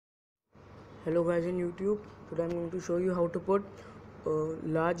Hello guys in YouTube. Today I'm going to show you how to put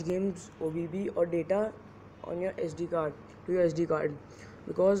large games OBB or data on your SD card to your SD card,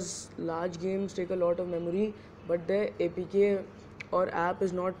 because large games take a lot of memory but the APK or app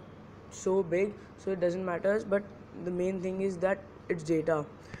is not so big, so it doesn't matter. But the main thing is that it's data,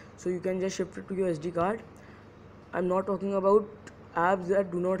 so you can just shift it to your SD card. I'm not talking about apps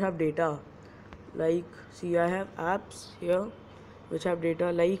that do not have data. Like, see, I have apps here which have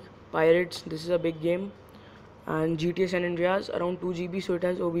data, like Pirates. This is a big game, and GTA San Andreas around 2 GB, so it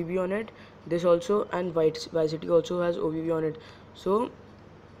has OBB on it. This also, and Vice City also has OBB on it. So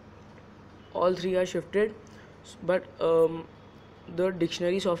all three are shifted, but the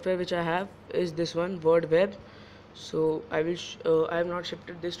dictionary software which I have is this one, Word Web. So I have not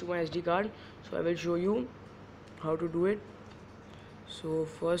shifted this to my SD card, so I will show you how to do it. So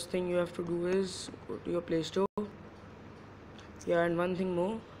first thing you have to do is go to your Play Store. Yeah, and one thing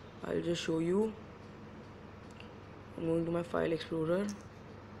more, I'll just show you. I'm going to my File Explorer,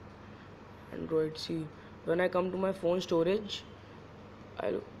 Android. See, when I come to my phone storage,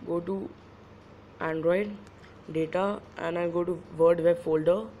 I'll go to Android data and I'll go to Word Web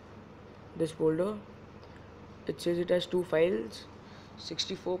folder. This folder, it says it has two files,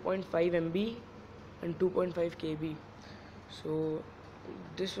 64.5 MB and 2.5 KB. So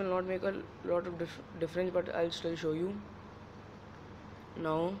this will not make a lot of difference, but I'll still show you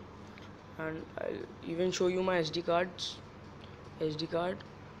now. And I'll even show you my SD card,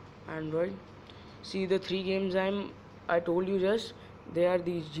 Android. See, the three games I told you just, they are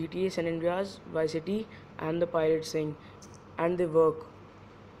these: GTA San Andreas, Vice City, and the Pirates thing, and they work.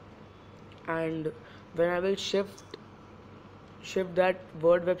 And when I will shift that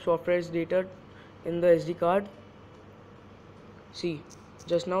Word Web Software's data in the SD card, see,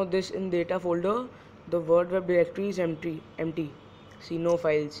 just now this in data folder, the Word Web directory is empty. See, no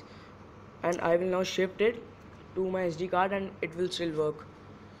files. And I will now shift it to my SD card and it will still work.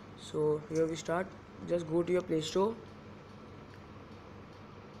 So here we start. Just go to your Play Store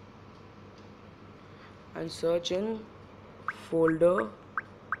and search in folder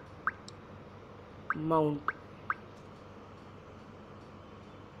mount.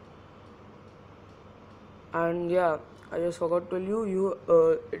 And yeah, I just forgot to tell you,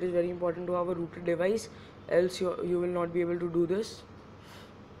 it is very important to have a rooted device, else you will not be able to do this.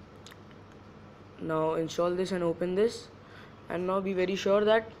 Now install this and open this, and now be very sure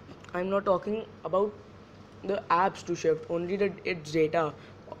that I'm not talking about the apps to shift, only its data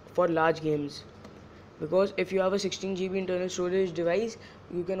for large games. Because if you have a 16 GB internal storage device,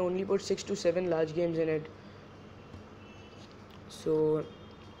 you can only put 6 to 7 large games in it. So,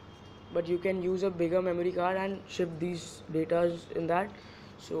 but you can use a bigger memory card and shift these datas in that.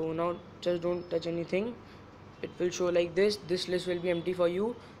 So now just don't touch anything. It will show like this. This list will be empty for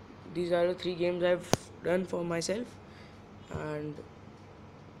you. These are the three games I've done for myself. And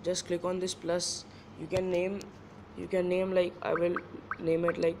just click on this plus. You can name like, I will name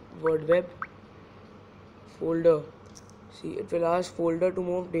it like Word Web folder. See, it will ask folder to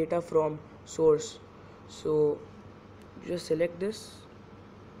move data from source. So just select this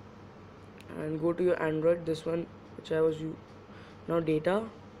and go to your Android, this one which I was now data.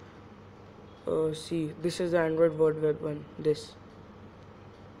 See, this is the Android Word Web one. This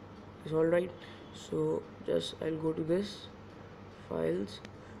is alright. So just I'll go to this files.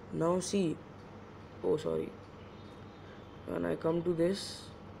 Now see, oh sorry, when I come to this,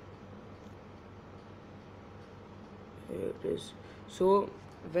 here it is. So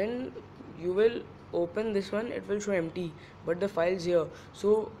when you will open this one, it will show empty, but the files here.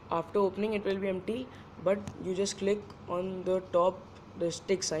 So after opening, it will be empty, but you just click on the top, the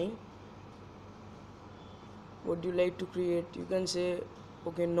stick sign. What do you like to create? You can say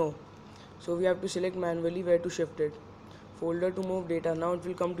okay, no. So we have to select manually where to shift it. Folder to move data. Now it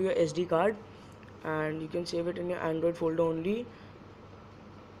will come to your SD card and you can save it in your Android folder only.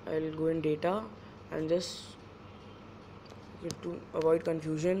 I'll go in data and just to avoid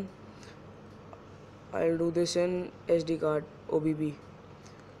confusion, I'll do this in SD card OBB.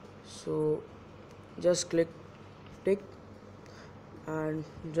 So just click tick and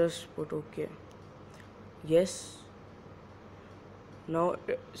just put OK. Yes. Now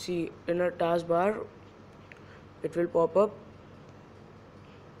see, in a taskbar it will pop up.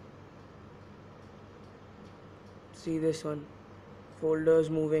 See this one, folders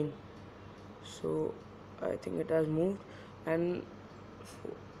moving. So I think it has moved. And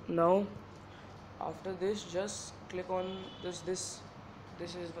now after this, just click on this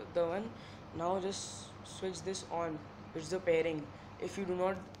is the one. Now just switch this on, it's the pairing. If you do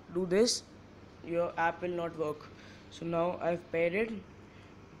not do this, your app will not work. So now I've paired it,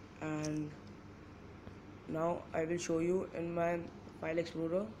 and Now I will show you in my file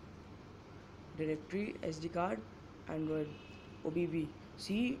explorer, directory, SD card, Android, OBB.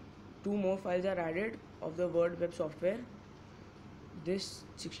 See, two more files are added of the Word web software. This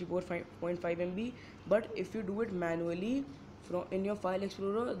 64.5 MB, but if you do it manually from in your file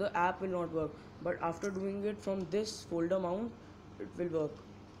explorer, the app will not work. But after doing it from this folder mount, it will work.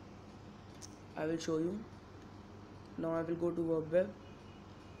 I will show you. Now I will go to WordWeb.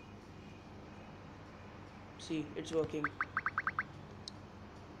 See, it's working.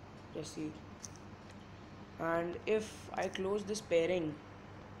 Just see. And if I close this pairing,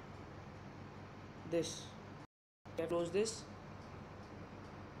 this, I close this.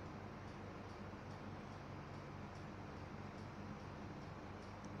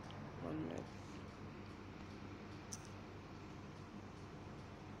 One minute.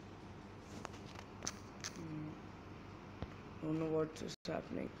 Don't know what is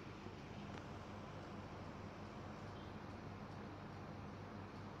happening.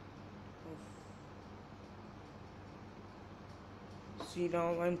 See,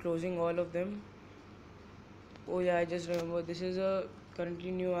 now I'm closing all of them. Oh yeah, I just remember, this is a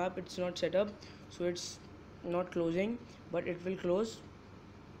currently new app. It's not set up, so it's not closing, but it will close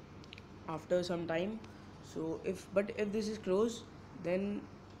after some time. So if this is closed, then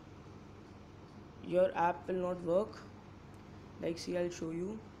your app will not work. Like, see, I'll show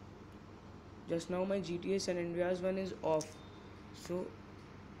you. Just now my GTA San Andreas one is off. So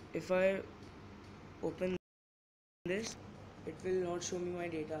if I open this, it will not show me my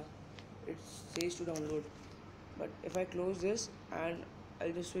data. It says to download. But if I close this and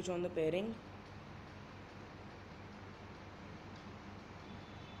I'll just switch on the pairing,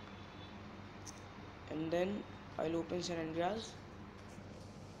 and then I'll open San Andreas.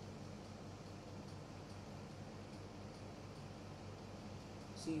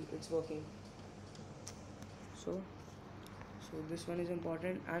 See, it's working. So this one is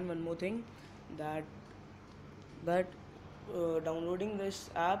important. And one more thing, that downloading this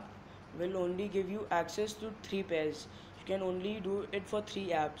app will only give you access to 3 pairs. You can only do it for 3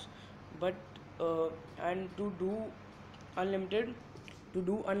 apps, but and to do unlimited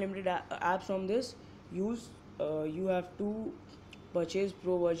apps from this, you have to purchase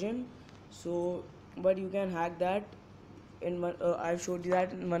pro version. So but you can hack that in one, I've showed you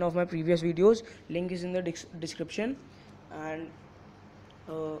that in one of my previous videos. Link is in the description. And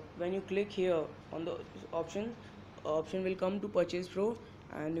when you click here on the option will come to purchase pro,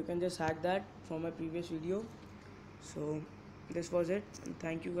 and you can just hack that from my previous video. So this was it, and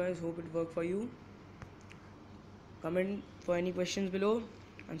thank you guys. Hope it worked for you. Comment for any questions below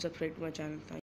and subscribe to my channel. Thank you.